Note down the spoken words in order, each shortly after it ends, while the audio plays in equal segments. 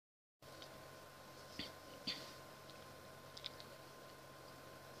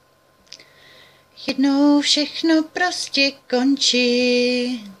Jednou všechno prostě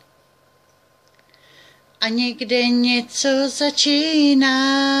končí a někde něco začíná.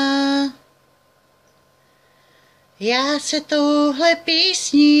 Já se touhle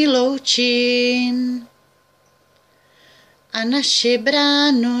písní loučím a naši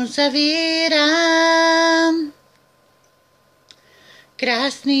bránu zavírám.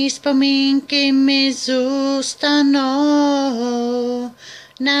 Krásný vzpomínky mi zůstanou,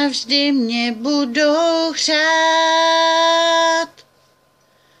 navždy mě budou hřát.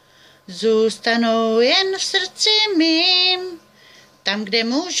 Zůstanou jen v srdci mým, tam, kde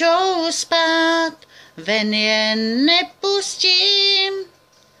můžou spát, ven je nepustím.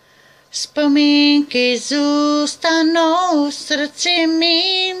 Vzpomínky zůstanou v srdci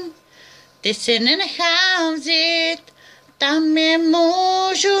mým, ty si nenechám vzít, tam je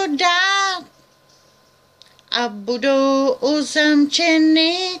můžu dát a budou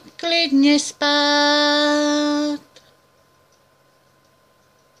uzamčeny klidně spát.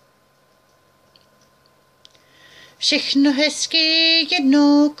 Všechno hezky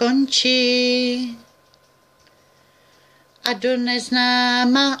jednou končí a do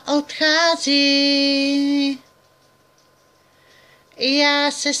neznáma odchází.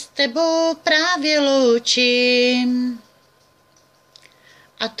 Já se s tebou právě loučím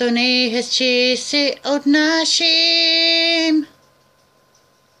a to nejhezčí si odnáším.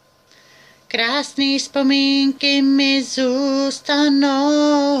 Krásný vzpomínky mi zůstanou,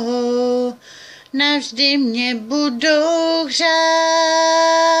 navždy mě budou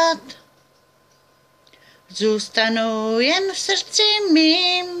hřát. Zůstanou jen v srdci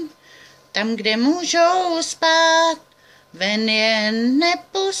mým, tam, kde můžou spát, ven je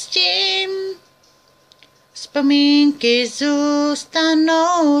nepustím. Vzpomínky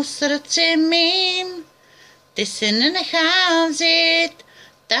zůstanou v srdci mým, ty si nenechám vzít,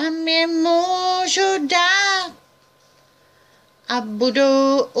 tam je můžu dát a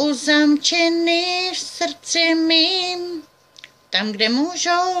budou uzamčeny v srdci mým, tam, kde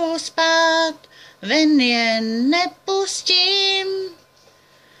můžou spát, ven je nepustím.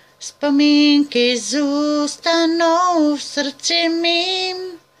 Vzpomínky zůstanou v srdci mým,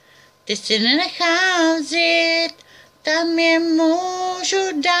 ty si nenechám vzít, tam je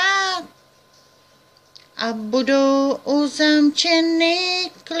můžu dát a budou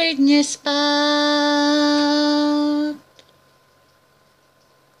uzamčeny klidně spát.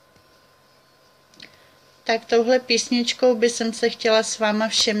 Tak touhle písničkou by jsem se chtěla s váma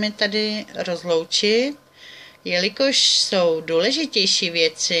všemi tady rozloučit. Jelikož jsou důležitější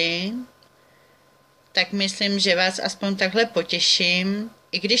věci, tak myslím, že vás aspoň takhle potěším,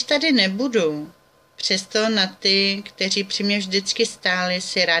 i když tady nebudu. Přesto na ty, kteří při mě vždycky stáli,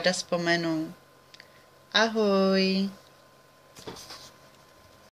 si ráda vzpomenu. Ahoj.